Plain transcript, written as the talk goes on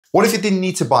What if you didn't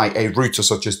need to buy a router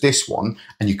such as this one,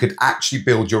 and you could actually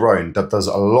build your own that does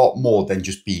a lot more than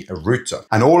just be a router,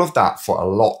 and all of that for a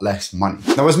lot less money?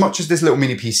 Now, as much as this little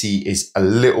mini PC is a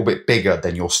little bit bigger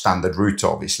than your standard router,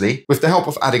 obviously, with the help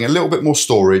of adding a little bit more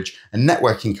storage, a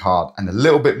networking card, and a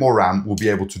little bit more RAM, we'll be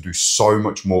able to do so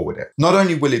much more with it. Not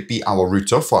only will it be our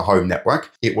router for a home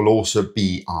network, it will also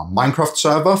be our Minecraft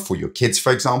server for your kids,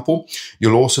 for example.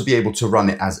 You'll also be able to run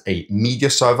it as a media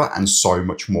server and so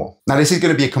much more. Now, this is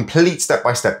going to be a complete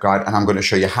step-by-step guide, and I'm going to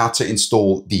show you how to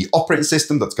install the operating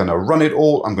system that's going to run it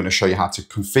all. I'm going to show you how to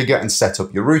configure and set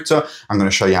up your router. I'm going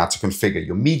to show you how to configure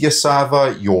your media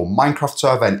server, your Minecraft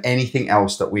server, and anything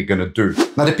else that we're going to do.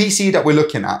 Now, the PC that we're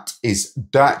looking at is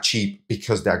dirt cheap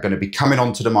because they're going to be coming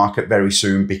onto the market very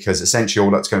soon, because essentially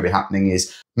all that's going to be happening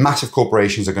is massive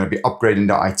corporations are going to be upgrading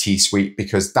their IT suite,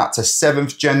 because that's a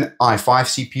 7th gen i5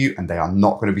 CPU and they are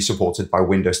not going to be supported by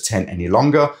Windows 10 any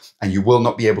longer, and you will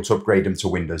not be able to upgrade them to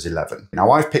Windows 11.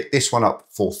 Now, I've picked this one up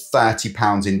for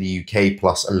 £30 in the UK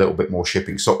plus a little bit more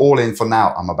shipping. So all in for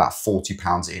now, I'm about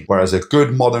 £40 in, whereas a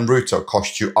good modern router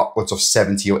costs you upwards of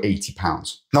 £70 or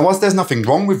 £80. Now, whilst there's nothing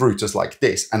wrong with routers like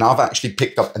this, and I've actually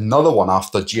picked up another one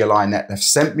after GLI Net have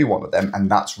sent me one of them,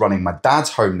 and that's running my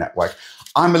dad's home network,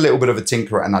 I'm a little bit of a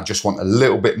tinkerer and I just want a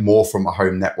little bit more from a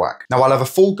home network. Now, I'll have a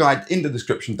full guide in the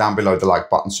description down below the like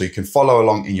button so you can follow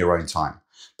along in your own time.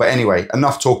 But anyway,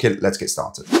 enough talking, let's get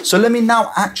started. So let me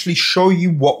now actually show you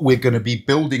what we're going to be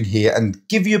building here and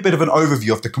give you a bit of an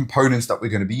overview of the components that we're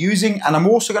going to be using. And I'm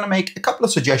also going to make a couple of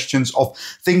suggestions of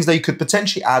things that you could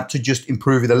potentially add to just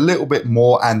improve it a little bit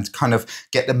more and kind of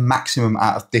get the maximum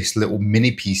out of this little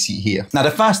mini PC here. Now, the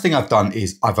first thing I've done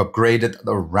is I've upgraded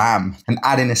the RAM, and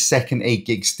adding a second 8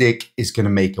 gig stick is going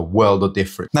to make a world of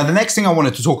difference. Now, the next thing I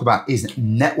wanted to talk about is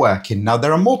networking. Now,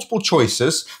 there are multiple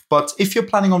choices, but if you're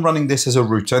planning on running this as a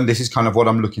router, and this is kind of what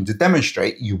I'm looking to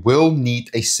demonstrate, you will need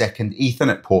a second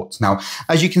Ethernet port. Now,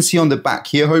 as you can see on the back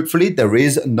here, hopefully there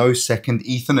is no second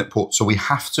Ethernet port, so we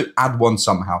have to add one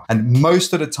somehow. And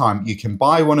most of the time you can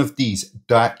buy one of these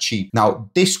dirt cheap. Now,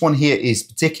 this one here is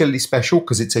particularly special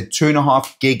because it's a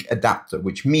 2.5 gig adapter,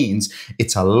 which means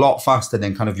it's a lot faster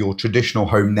than kind of your traditional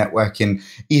home networking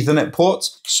Ethernet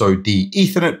ports. So the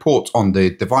Ethernet port on the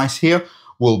device here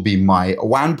will be my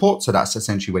WAN port. So that's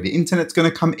essentially where the internet's going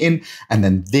to come in. And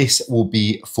then this will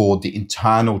be for the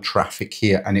internal traffic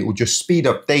here, and it will just speed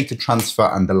up data transfer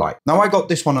and the like. Now, I got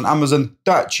this one on Amazon,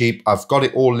 dirt cheap. I've got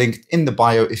it all linked in the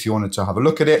bio if you wanted to have a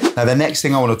look at it. Now, the next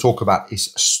thing I want to talk about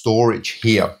is storage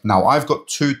here. Now, I've got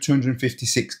two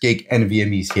 256 gig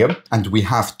NVMe's here, and we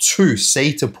have two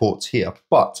SATA ports here,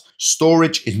 but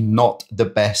storage is not the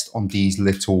best on these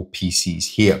little PCs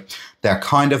here. They're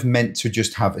kind of meant to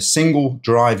just have a single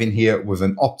drive in here with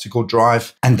an optical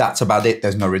drive, and that's about it.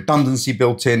 There's no redundancy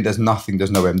built in. There's nothing.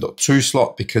 There's no M.2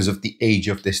 slot because of the age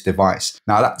of this device.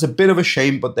 Now, that's a bit of a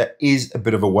shame, but there is a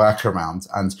bit of a workaround,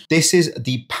 and this is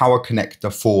the power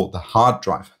connector for the hard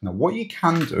drive. Now, what you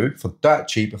can do for dirt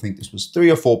cheap, I think this was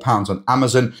 £3 or £4 on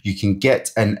Amazon, you can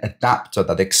get an adapter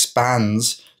that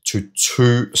expands to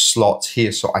 2 slots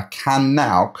here. So I can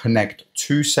now connect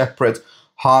 2 separate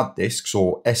hard disks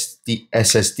or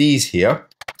SSDs here,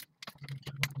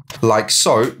 like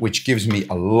so, which gives me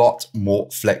a lot more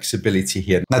flexibility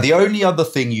here. Now, the only other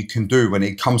thing you can do when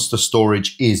it comes to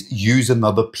storage is use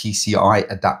another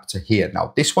PCI adapter here.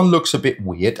 Now, this one looks a bit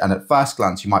weird, and at first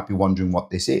glance, you might be wondering what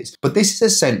this is, but this is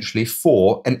essentially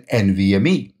for an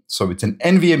NVMe. So it's an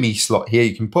NVMe slot here.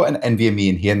 You can put an NVMe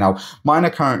in here. Now, mine are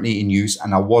currently in use,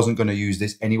 and I wasn't going to use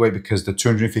this anyway because the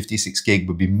 256 gig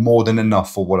would be more than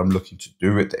enough for what I'm looking to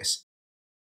do with this.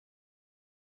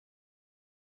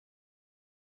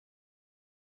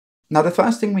 Now, the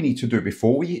first thing we need to do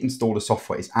before we install the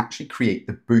software is actually create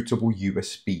the bootable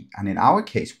USB. And in our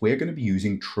case, we're going to be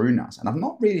using TrueNAS. And I've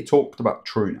not really talked about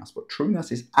TrueNAS, but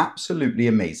TrueNAS is absolutely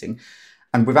amazing.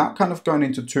 And without kind of going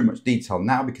into too much detail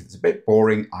now, because it's a bit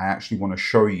boring, I actually want to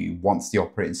show you once the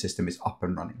operating system is up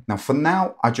and running. Now, for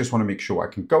now, I just want to make sure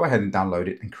I can go ahead and download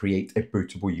it and create a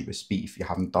bootable USB if you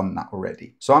haven't done that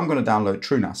already. So I'm going to download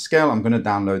TrueNAS Scale. I'm going to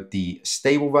download the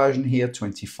stable version here,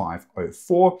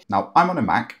 2504. Now, I'm on a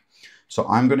Mac, so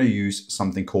I'm going to use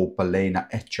something called Balena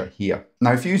Etcher here.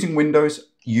 Now, if you're using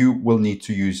Windows, you will need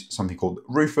to use something called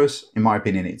Rufus. In my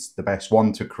opinion, it's the best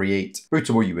one to create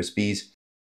bootable USBs.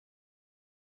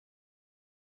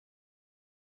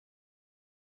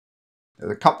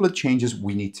 There's a couple of changes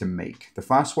we need to make. The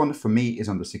first one for me is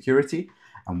under security,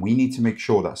 and we need to make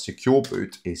sure that secure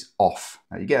boot is off.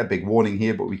 Now you get a big warning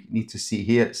here, but we need to see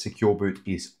here, secure boot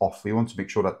is off. We want to make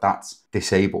sure that that's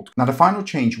disabled. Now the final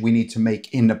change we need to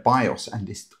make in the BIOS, and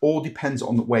this all depends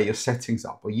on where your settings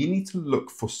are, but you need to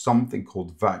look for something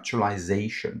called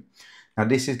virtualization. Now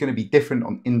this is going to be different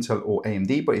on Intel or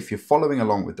AMD, but if you're following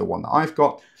along with the one that I've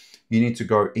got, you need to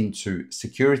go into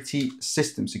security,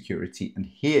 system security, and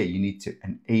here you need to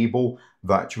enable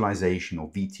virtualization or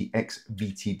VTX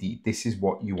VTD. This is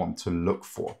what you want to look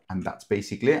for. And that's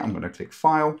basically it. I'm going to click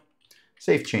File,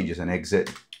 Save Changes and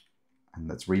Exit, and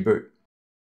let's reboot.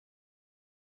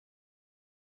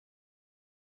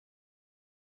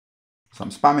 So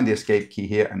I'm spamming the escape key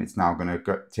here, and it's now going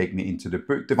to take me into the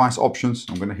boot device options.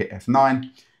 I'm going to hit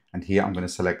F9. And here I'm going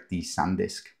to select the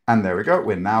SanDisk. And there we go.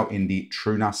 We're now in the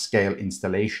TrueNAS scale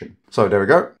installation. So there we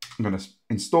go. I'm going to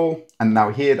install. And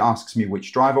now here it asks me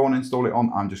which drive I want to install it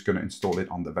on. I'm just going to install it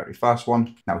on the very first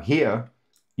one. Now here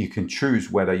you can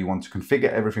choose whether you want to configure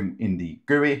everything in the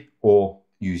GUI or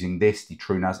using this, the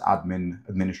TrueNAS admin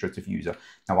administrative user.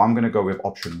 Now I'm going to go with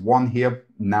option 1 here.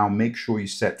 Now make sure you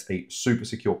set a super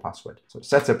secure password. So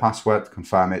set a password,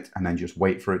 confirm it, and then just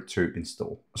wait for it to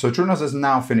install. So TrueNAS has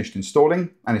now finished installing,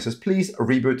 and it says, please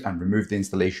reboot and remove the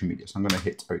installation media. So I'm going to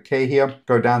hit OK here,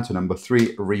 go down to number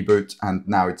 3, reboot, and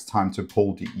now it's time to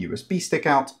pull the USB stick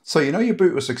out. So you know your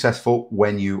boot was successful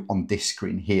when you on this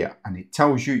screen here, and it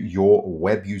tells you your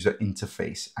web user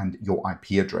interface and your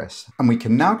IP address. And we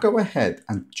can now go ahead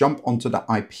and jump onto the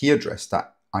IP address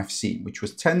that I've seen, which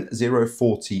was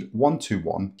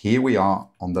 10.040.121. Here we are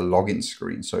on the login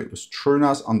screen. So it was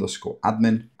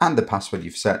TrueNAS_admin and the password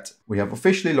you've set. We have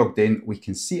officially logged in. We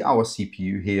can see our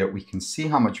CPU here. We can see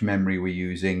how much memory we're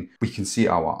using. We can see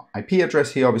our IP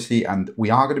address here, obviously, and we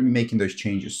are going to be making those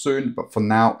changes soon. But for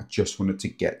now, I just wanted to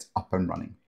get up and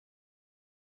running.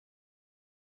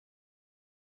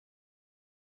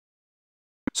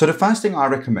 So the first thing I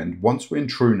recommend once we're in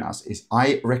TrueNAS is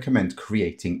I recommend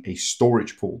creating a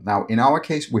storage pool. Now, in our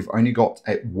case, we've only got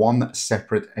one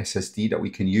separate SSD that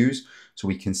we can use. So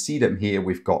we can see them here.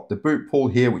 We've got the boot pool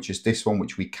here, which is this one,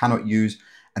 which we cannot use.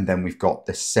 And then we've got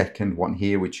the second one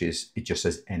here, which is, it just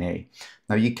says NA.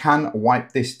 Now you can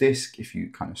wipe this disk if you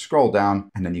kind of scroll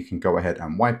down, and then you can go ahead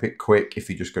and wipe it quick if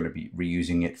you're just going to be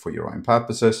reusing it for your own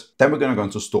purposes. Then we're going to go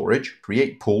into storage,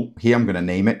 create pool. Here I'm going to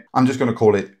name it. I'm just going to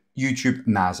call it YouTube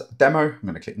NAS demo. I'm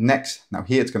going to click next. Now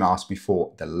here it's going to ask me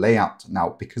for the layout.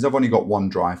 Now, because I've only got one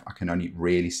drive, I can only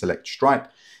really select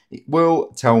Stripe. It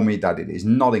will tell me that it is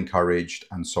not encouraged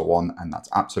and so on, and that's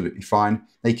absolutely fine.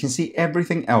 Now you can see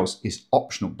everything else is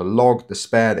optional. The log, the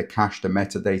spare, the cache, the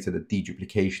metadata, the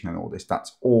deduplication and all this,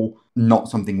 that's all not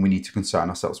something we need to concern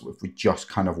ourselves with. We just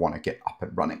kind of want to get up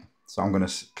and running. So I'm going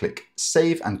to click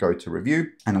save and go to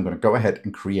review, and I'm going to go ahead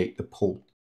and create the pool.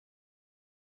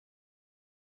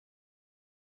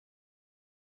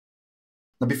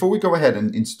 Now, before we go ahead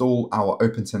and install our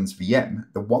OpenSense VM,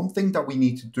 the one thing that we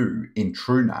need to do in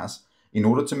TrueNAS in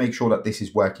order to make sure that this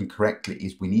is working correctly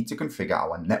is we need to configure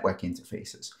our network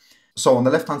interfaces. So on the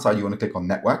left-hand side, you want to click on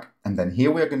network, and then here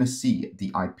we are going to see the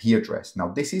IP address. Now,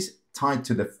 this is tied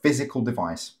to the physical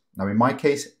device. Now, in my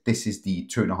case, this is the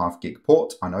 2.5 gig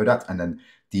port. I know that. And then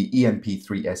the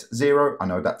EMP3S0, I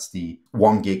know that's the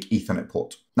 1 gig Ethernet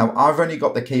port. Now, I've only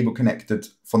got the cable connected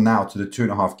for now to the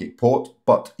 2.5 gig port,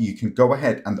 but you can go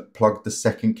ahead and plug the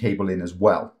second cable in as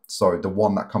well. So the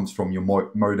one that comes from your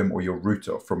modem or your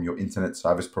router from your internet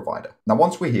service provider. Now,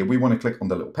 once we're here, we want to click on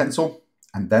the little pencil,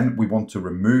 and then we want to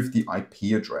remove the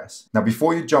IP address. Now,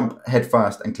 before you jump head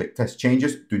first and click test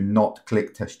changes, do not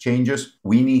click test changes.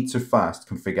 We need to first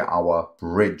configure our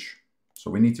bridge.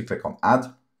 So we need to click on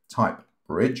add, type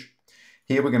bridge.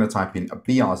 Here we're going to type in a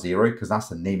BR0 because that's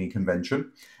the naming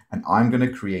convention. And I'm going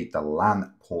to create the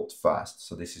LAN port first.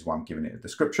 So this is why I'm giving it a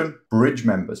description. Bridge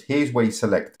members. Here's where you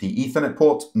select the Ethernet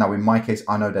port. Now in my case,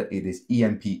 I know that it is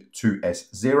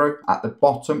EMP2S0. At the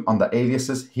bottom under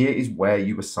aliases, here is where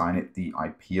you assign it the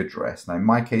IP address. Now in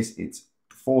my case, it's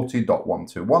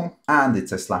 40.121 and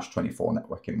it's a /24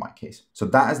 network in my case. So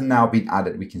that has now been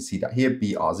added. We can see that here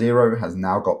BR0 has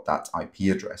now got that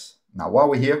IP address. Now, while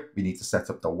we're here, we need to set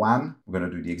up the WAN. We're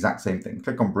going to do the exact same thing.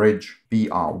 Click on bridge,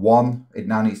 BR1. It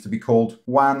now needs to be called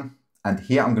WAN. And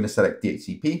here I'm going to select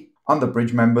DHCP. Under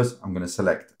bridge members, I'm going to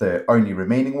select the only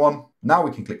remaining one. Now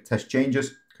we can click test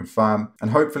changes, confirm.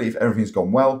 And hopefully if everything's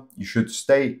gone well, you should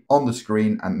stay on the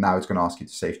screen. And now it's going to ask you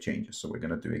to save changes. So we're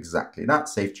going to do exactly that,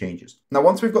 save changes. Now,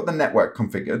 once we've got the network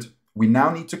configured, we now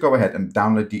need to go ahead and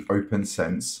download the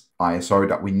OpenSense ISO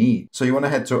that we need. So you want to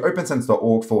head to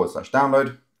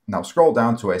opensense.org/download. Now scroll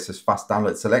down to where it says fast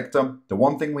download selector. The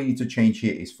one thing we need to change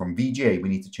here is from VGA, we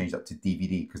need to change that to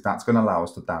DVD because that's going to allow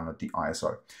us to download the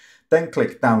ISO. Then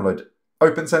click download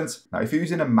OpenSense. Now if you're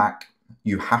using a Mac,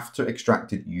 you have to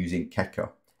extract it using Keka.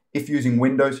 If you're using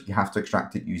Windows, you have to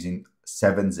extract it using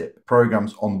 7-zip.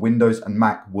 Programs on Windows and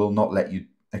Mac will not let you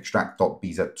extract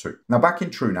 .bz2. Now back in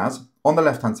TrueNAS, on the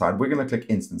left-hand side, we're going to click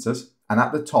Instances, and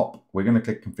at the top, we're going to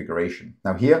click Configuration.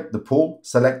 Now here, the pool,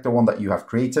 select the one that you have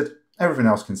created. Everything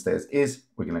else can stay as is.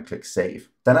 We're going to click Save.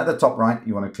 Then at the top right,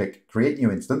 you want to click Create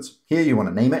New Instance. Here you want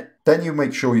to name it. Then you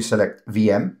make sure you select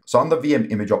VM. So under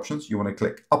VM image options, you want to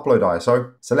click Upload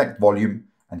ISO, select Volume,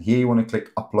 and here you want to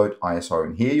click Upload ISO.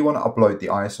 And here you want to upload the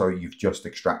ISO you've just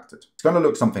extracted. It's going to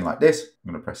look something like this.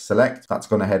 I'm going to press Select. That's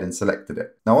gone ahead and selected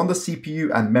it. Now on the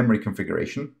CPU and memory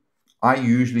configuration, I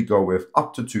usually go with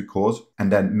up to 2 cores,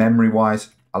 and then memory-wise,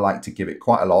 I like to give it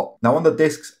quite a lot. Now on the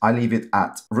disks, I leave it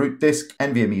at root disk.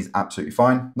 NVMe is absolutely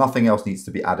fine. Nothing else needs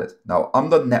to be added. Now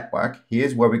under network,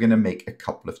 here's where we're going to make a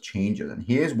couple of changes. And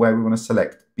here's where we want to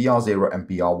select BR0 and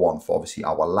BR1 for obviously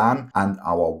our LAN and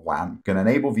our WAN. Going to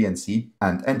enable VNC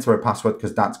and enter a password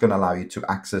because that's going to allow you to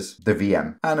access the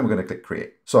VM. And then we're going to click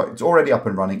create. So it's already up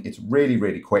and running. It's really,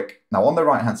 really quick. Now on the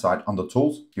right hand side under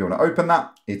tools, you want to open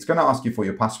that. It's going to ask you for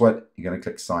your password. You're going to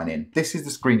click sign in. This is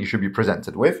the screen you should be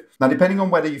presented with. Now depending on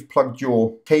whether you've plugged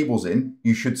your cables in,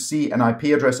 you should see an IP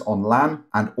address on LAN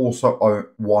and also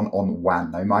one on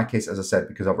WAN. Now in my case, as I said,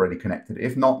 because I've already connected.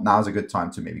 If not, now's a good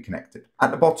time to maybe connect it.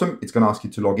 At the bottom, it's going to ask you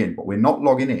to log in, but we're not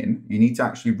logging in. You need to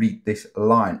actually read this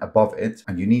line above it,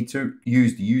 and you need to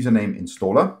use the username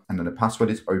installer, and then the password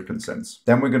is OpenSense.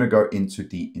 Then we're going to go into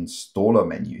the installer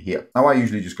menu here. Now I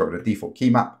usually just go to the default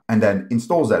key map and then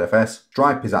install ZFS.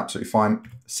 Drive is absolutely fine.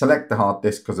 Select the hard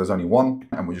disk because there's only one,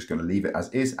 and we're just going to leave it as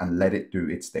is and let it do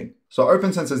its thing. So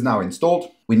OpenSense is now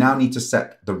installed. We now need to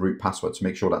set the root password to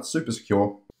make sure that's super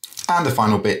secure. And the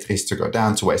final bit is to go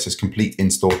down to where it says complete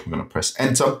install. We're going to press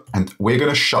enter, and we're going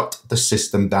to shut the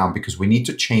system down because we need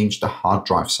to change the hard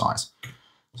drive size.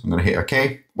 So I'm going to hit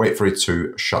OK, wait for it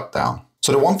to shut down.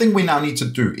 So the one thing we now need to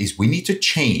do is we need to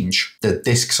change the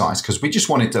disk size because we just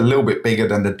want it a little bit bigger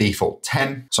than the default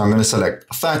 10. So I'm going to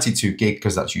select 32 gig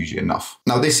because that's usually enough.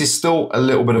 Now this is still a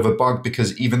little bit of a bug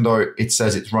because even though it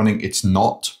says it's running, it's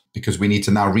not, because we need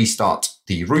to now restart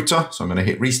the router. So I'm going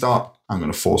to hit restart. I'm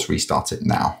going to force restart it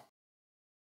now.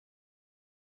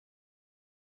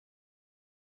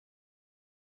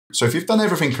 So if you've done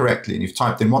everything correctly and you've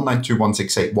typed in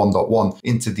 192.168.1.1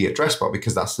 into the address bar,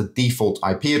 because that's the default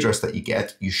IP address that you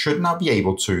get, you should now be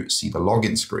able to see the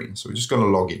login screen. So we're just going to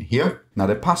log in here. Now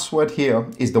the password here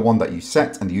is the one that you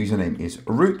set, and the username is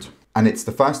root. And it's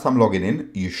the first time logging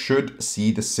in. You should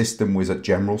see the System Wizard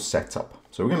General setup.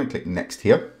 So we're going to click next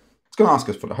here. It's going to ask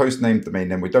us for the host name, domain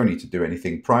name. We don't need to do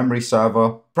anything. Primary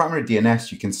server, primary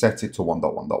DNS, you can set it to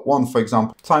 1.1.1, for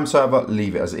example. Time server,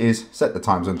 leave it as it is. Set the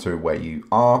time zone to where you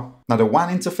are. Now the WAN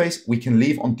interface, we can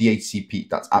leave on DHCP.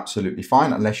 That's absolutely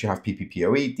fine, unless you have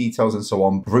PPPoE details and so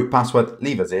on. Root password,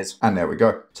 leave as is, and there we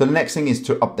go. So the next thing is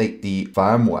to update the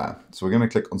firmware. So we're going to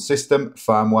click on System,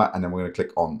 Firmware, and then we're going to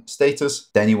click on Status.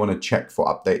 Then you want to check for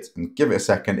updates and give it a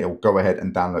second. It will go ahead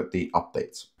and download the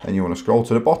updates. Then you want to scroll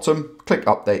to the bottom, click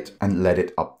Update, and let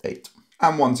it update.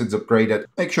 And once it's upgraded,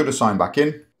 make sure to sign back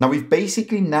in. Now we've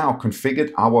basically now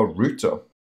configured our router.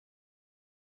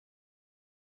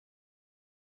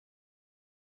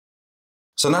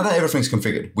 So now that everything's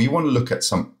configured, we want to look at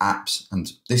some apps,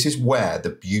 and this is where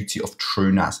the beauty of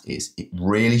TrueNAS is. It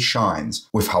really shines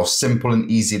with how simple and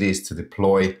easy it is to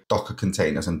deploy Docker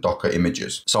containers and Docker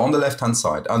images. So on the left-hand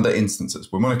side, under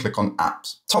instances, we want to click on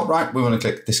apps. Top right, we want to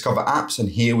click discover apps, and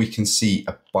here we can see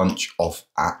a bunch of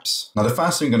apps. Now the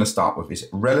first thing we're going to start with is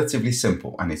relatively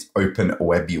simple, and it's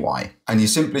OpenWebUI. And you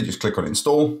simply just click on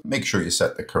install, make sure you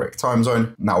set the correct time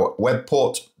zone. Now web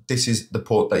port, this is the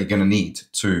port that you're going to need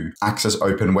to access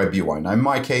OpenWebUI. Now in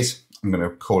my case, I'm going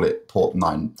to call it port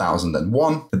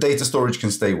 9001. The data storage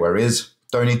can stay where it is.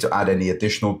 Don't need to add any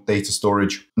additional data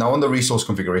storage. Now on the resource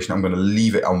configuration, I'm going to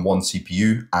leave it on 1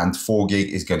 CPU, and 4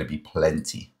 gig is going to be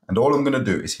plenty. And all I'm going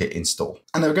to do is hit install.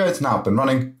 And there we go, it's now up and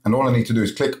running. And all I need to do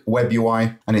is click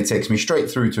WebUI, and it takes me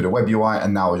straight through to the WebUI.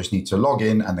 And now I just need to log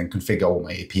in and then configure all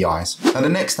my APIs. And the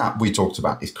next app we talked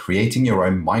about is creating your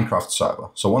own Minecraft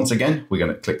server. So once again, we're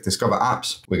going to click discover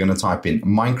apps. We're going to type in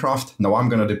Minecraft. Now I'm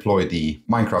going to deploy the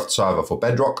Minecraft server for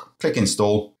Bedrock. Click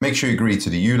install. Make sure you agree to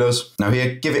the EULAs. Now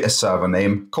here, give it a server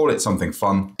name. Call it something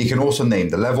fun. You can also name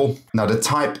the level. Now the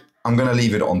type I'm going to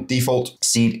leave it on default.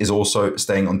 Seed is also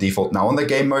staying on default. Now on the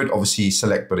game mode, obviously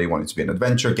select whether you want it to be an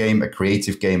adventure game, a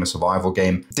creative game, a survival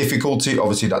game. Difficulty,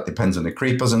 obviously that depends on the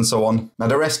creepers and so on. Now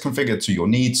the rest configured to your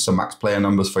needs, so max player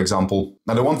numbers, for example.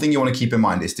 Now the one thing you want to keep in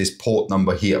mind is this port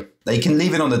number here. Now you can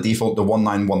leave it on the default, the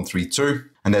 19132,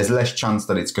 and there's less chance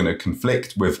that it's going to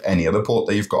conflict with any other port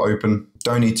that you've got open.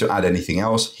 Don't need to add anything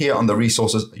else. Here on the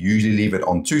resources, I usually leave it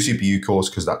on 2 CPU cores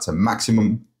because that's a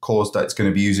maximum cores that it's going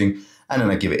to be using. And then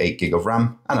I give it 8 gig of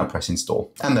RAM and I press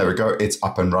install. And there we go, it's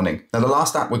up and running. Now the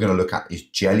last app we're going to look at is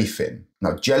Jellyfin.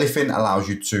 Now Jellyfin allows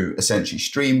you to essentially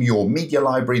stream your media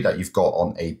library that you've got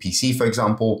on a PC, for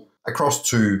example, across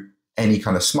to any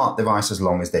kind of smart device as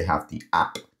long as they have the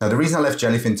app. Now the reason I left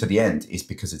Jellyfin to the end is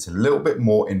because it's a little bit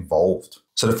more involved.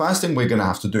 So the first thing we're going to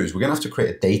have to do is we're going to have to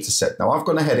create a data set. Now I've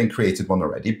gone ahead and created one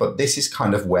already, but this is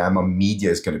kind of where my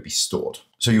media is going to be stored.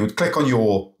 So you would click on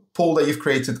your pool that you've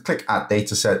created, click add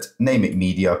data set, name it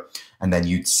media, and then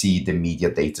you'd see the media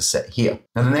data set here.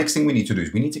 Now the next thing we need to do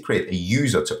is we need to create a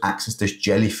user to access this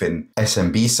Jellyfin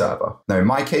SMB server. Now in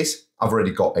my case, I've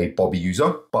already got a Bobby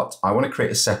user, but I want to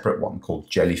create a separate one called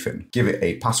Jellyfin. Give it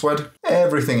a password.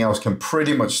 Everything else can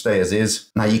pretty much stay as is.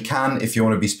 Now you can, if you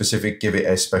want to be specific, give it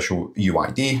a special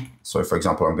UID. So for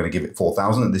example, I'm going to give it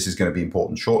 4000, and this is going to be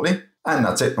important shortly. And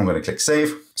that's it. I'm going to click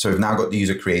save. So we've now got the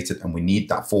user created and we need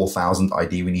that 4000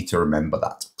 ID. We need to remember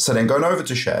that. So then going over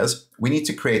to shares, we need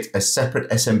to create a separate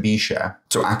SMB share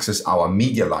to access our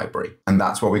media library. And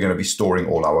that's where we're going to be storing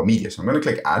all our media. So I'm going to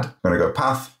click add. I'm going to go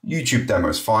path, YouTube demo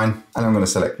is fine. And I'm going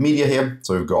to select media here.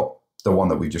 So we've got the one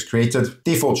that we've just created.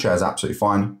 Default share is absolutely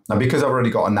fine. Now, because I've already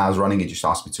got a NAS running, it just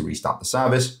asked me to restart the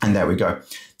service. And there we go.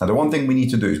 Now, the one thing we need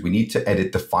to do is we need to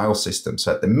edit the file system.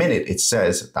 So at the minute, it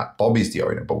says that Bobby's the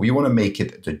owner, but we want to make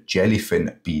it the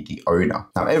Jellyfin be the owner.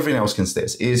 Now, everything else can stay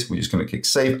as is. We're just going to click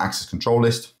save, access control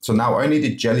list. So now only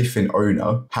the Jellyfin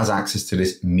owner has access to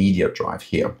this media drive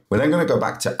here. We're then going to go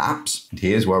back to apps. And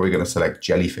here's where we're going to select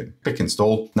Jellyfin. Click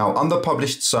install. Now, under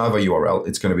published server URL,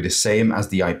 it's going to be the same as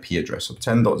the IP address. So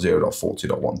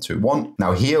 10.0.40.121.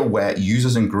 Now here where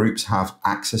users and groups have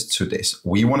access to this,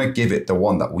 we want to give it the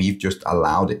one that we've just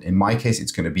allowed. In my case,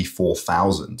 it's going to be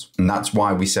 4000. And that's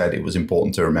why we said it was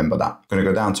important to remember that. I'm going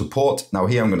to go down to port. Now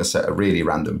here, I'm going to set a really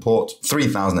random port,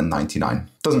 3099.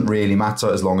 Doesn't really matter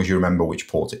as long as you remember which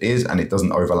port it is and it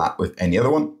doesn't overlap with any other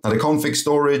one. Now the config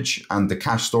storage and the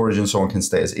cache storage and so on can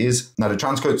stay as is. Now the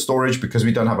transcode storage, because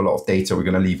we don't have a lot of data, we're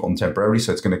going to leave on temporarily.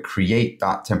 So it's going to create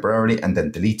that temporarily and then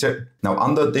delete it. Now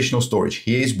under additional storage,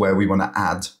 here's where we want to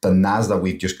add the NAS that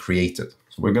we've just created.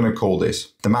 So we're going to call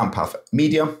this the mount path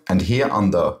media. And here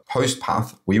under host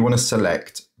path, we want to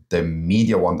select the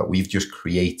media one that we've just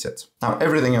created. Now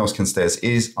everything else can stay as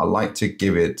is. I like to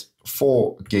give it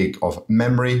 4 gig of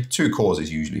memory, 2 cores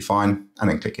is usually fine, and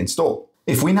then click install.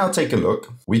 If we now take a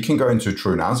look, we can go into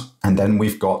TrueNAS and then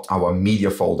we've got our media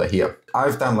folder here.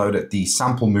 I've downloaded the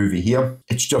sample movie here.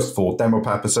 It's just for demo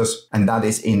purposes, and that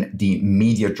is in the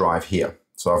media drive here.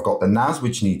 So I've got the NAS,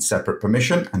 which needs separate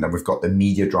permission, and then we've got the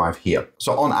media drive here.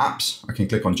 So on apps, I can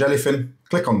click on Jellyfin,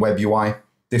 click on WebUI.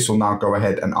 This will now go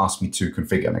ahead and ask me to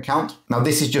configure an account. Now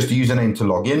this is just a username to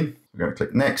log in. We're going to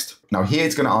click next. Now here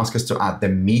it's going to ask us to add the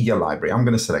media library. I'm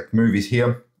going to select movies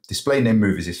here. Display name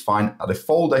movies is fine. Now the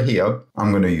folder here,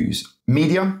 I'm going to use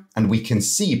media, and we can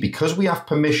see because we have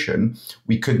permission,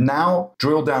 we could now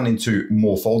drill down into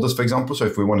more folders, for example. So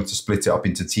if we wanted to split it up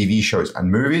into TV shows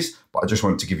and movies, but I just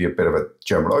wanted to give you a bit of a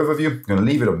general overview. I'm going to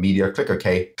leave it on media, click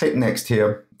OK, click next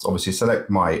here. So obviously select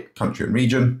my country and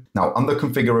region. Now under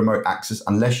configure remote access,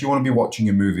 unless you want to be watching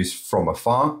your movies from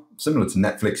afar, similar to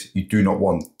Netflix, you do not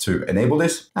want to enable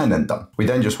this, and then done. We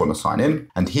then just want to sign in.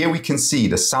 And here we can see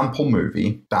the sample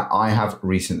movie that I have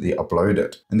recently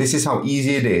uploaded. And this is how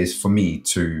easy it is for me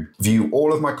to view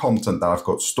all of my content that I've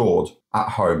got stored at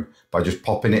home by just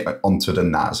popping it onto the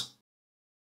NAS.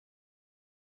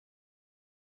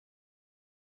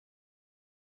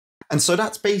 And so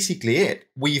that's basically it.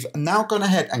 We've now gone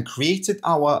ahead and created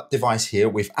our device here.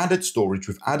 We've added storage,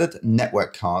 we've added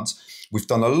network cards. We've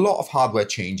done a lot of hardware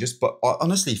changes, but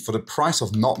honestly, for the price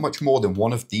of not much more than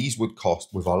one of these would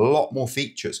cost with a lot more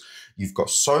features, you've got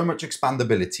so much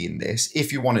expandability in this.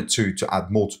 If you wanted to add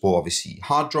multiple, obviously,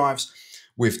 hard drives,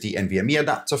 with the NVMe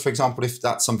adapter, for example, if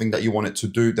that's something that you wanted to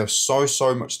do, there's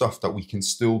so much stuff that we can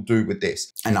still do with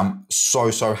this. And I'm so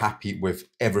happy with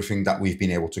everything that we've been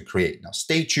able to create. Now,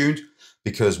 stay tuned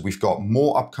because we've got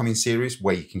more upcoming series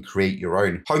where you can create your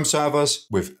own home servers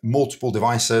with multiple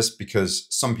devices because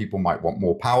some people might want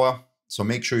more power. So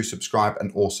make sure you subscribe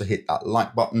and also hit that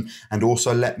like button and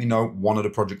also let me know one of the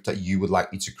projects that you would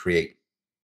like me to create.